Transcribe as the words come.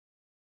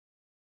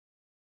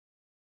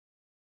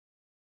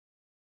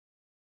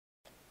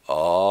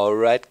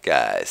Alright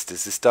guys,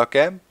 this is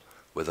Docm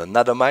with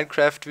another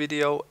Minecraft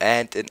video,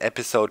 and in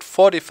episode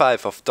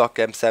 45 of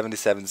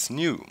Docm77's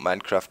new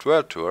Minecraft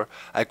World Tour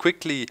I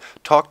quickly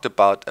talked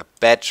about a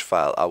batch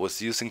file I was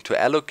using to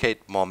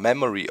allocate more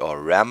memory or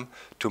RAM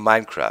to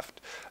Minecraft.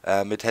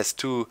 It has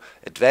two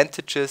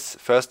advantages.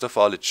 First of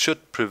all, it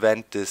should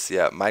prevent this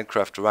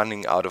Minecraft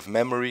running out of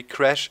memory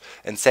crash,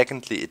 and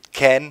secondly, it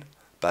can,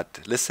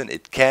 but listen,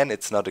 it can,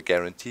 it's not a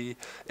guarantee,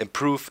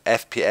 improve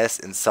FPS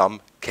in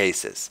some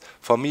cases.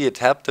 For me it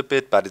helped a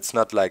bit, but it's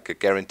not like a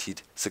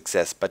guaranteed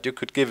success. But you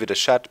could give it a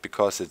shot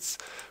because it's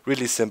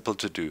really simple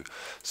to do.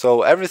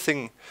 So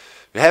everything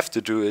you have to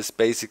do is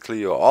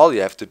basically, or all you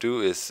have to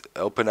do is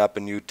open up a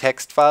new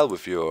text file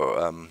with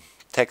your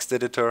text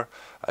editor.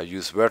 I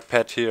use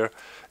WordPad here,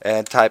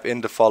 and type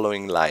in the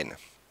following line.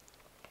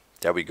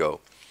 There we go.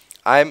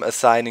 I'm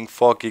assigning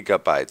 4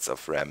 GB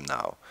of RAM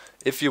now.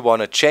 If you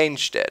want to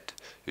change that,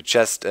 you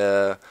just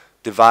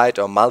divide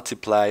or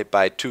multiply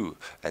by 2,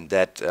 and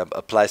that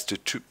applies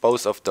to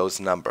both of those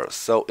numbers.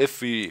 So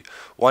if we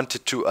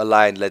wanted to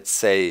align, let's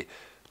say,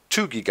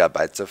 2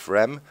 GB of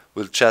RAM,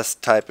 we'll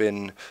just type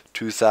in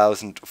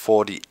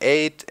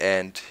 2048,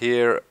 and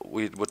here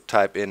we would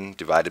type in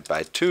divided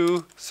by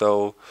 2,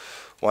 so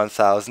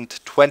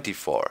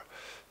 1024.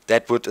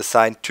 That would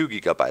assign 2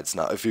 GB.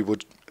 Now if we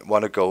would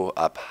want to go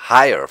up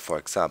higher, for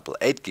example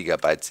 8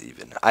 GB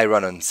even, I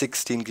run on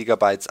 16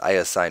 GB, I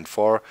assign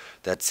 4.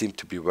 That seemed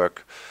to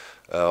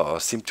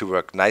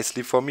work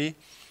nicely for me.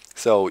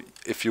 So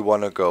if you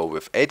want to go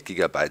with 8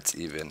 GB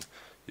even,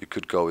 you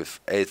could go with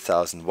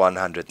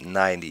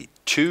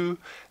 8192,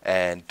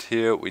 and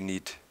here we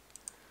need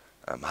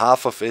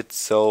half of it,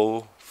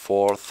 so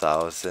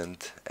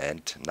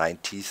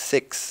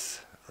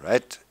 4096,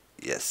 right?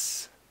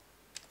 Yes.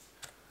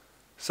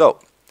 So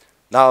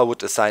now I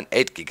would assign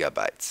 8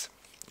 GB.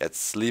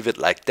 Let's leave it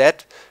like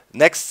that.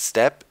 Next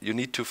step, you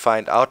need to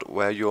find out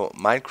where your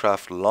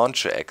Minecraft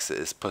launcher.exe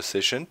is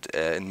positioned.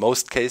 In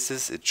most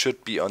cases it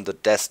should be on the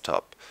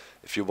desktop.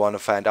 If you want to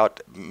find out,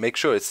 make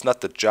sure it's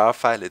not the jar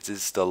file, it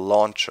is the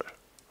launcher.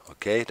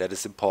 Okay, that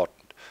is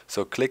important.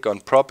 So click on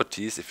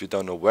properties if you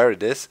don't know where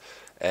it is,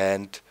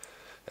 and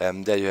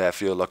there you have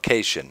your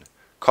location.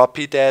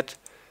 Copy that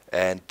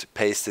and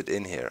paste it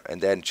in here,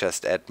 and then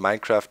just add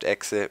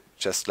Minecraft.exe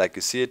just like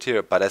you see it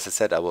here. But as I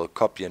said, I will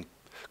copy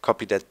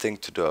that thing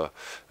to the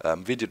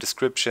video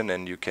description,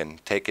 and you can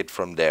take it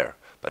from there.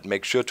 But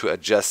make sure to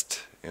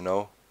adjust,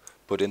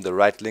 put in the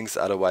right links,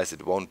 otherwise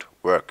it won't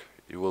work.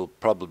 You will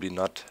probably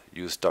not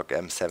use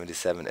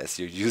Docm77 as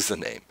your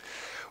username.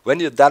 When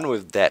you're done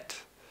with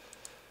that,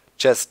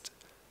 just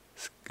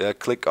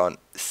click on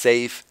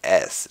Save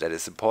As. That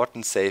is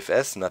important, Save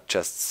As, not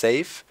just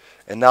save.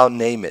 And now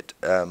name it.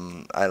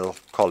 I'll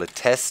call it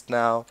test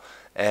now,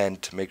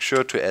 and make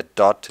sure to add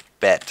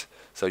 .bat,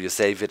 so you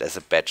save it as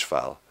a batch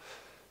file.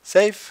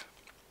 Save,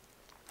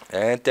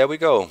 and there we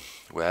go.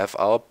 We have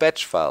our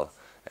batch file.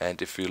 And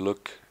if you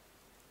look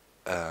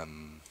at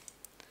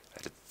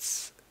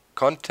its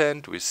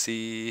content, we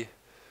see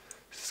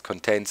this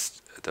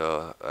contains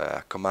the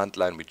command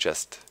line we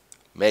just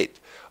made.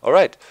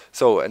 Alright,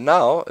 so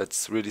now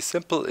it's really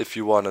simple. If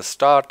you want to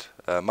start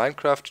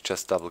Minecraft,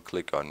 just double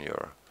click on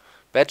your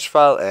batch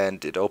file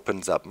and it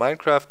opens up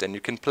Minecraft, and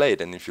you can play it.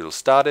 And if you'll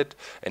start it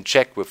and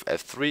check with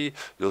F3,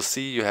 you'll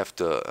see you have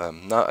the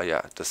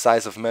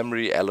size of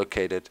memory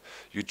allocated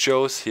you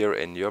chose here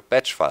in your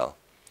batch file.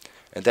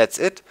 And that's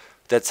it.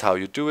 That's how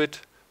you do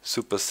it.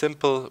 Super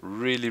simple,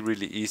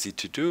 really easy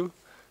to do.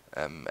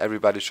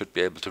 Everybody should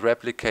be able to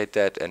replicate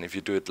that, and if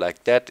you do it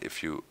like that,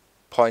 if you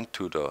point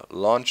to the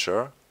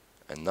launcher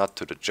and not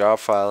to the jar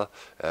file,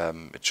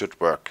 it should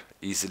work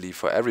easily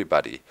for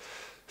everybody.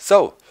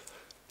 So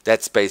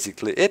that's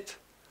basically it.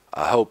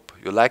 I hope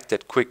you liked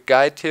that quick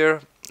guide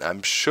here.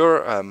 I'm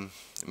sure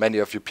many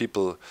of you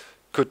people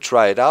could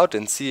try it out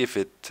and see if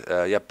it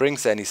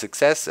brings any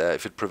success,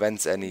 if it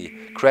prevents any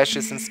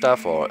crashes and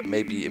stuff, or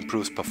maybe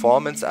improves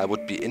performance. I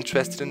would be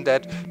interested in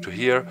that, to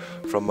hear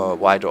from a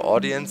wider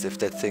audience if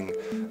that thing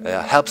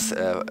helps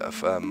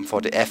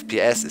for the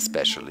FPS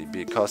especially,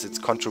 because it's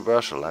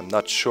controversial. I'm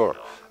not sure.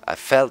 I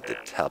felt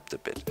it helped a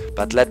bit,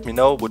 but let me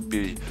know, would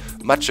be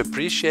much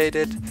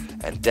appreciated.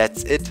 And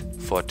that's it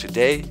for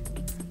today.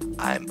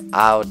 I'm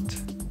out.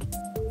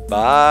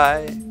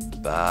 Bye.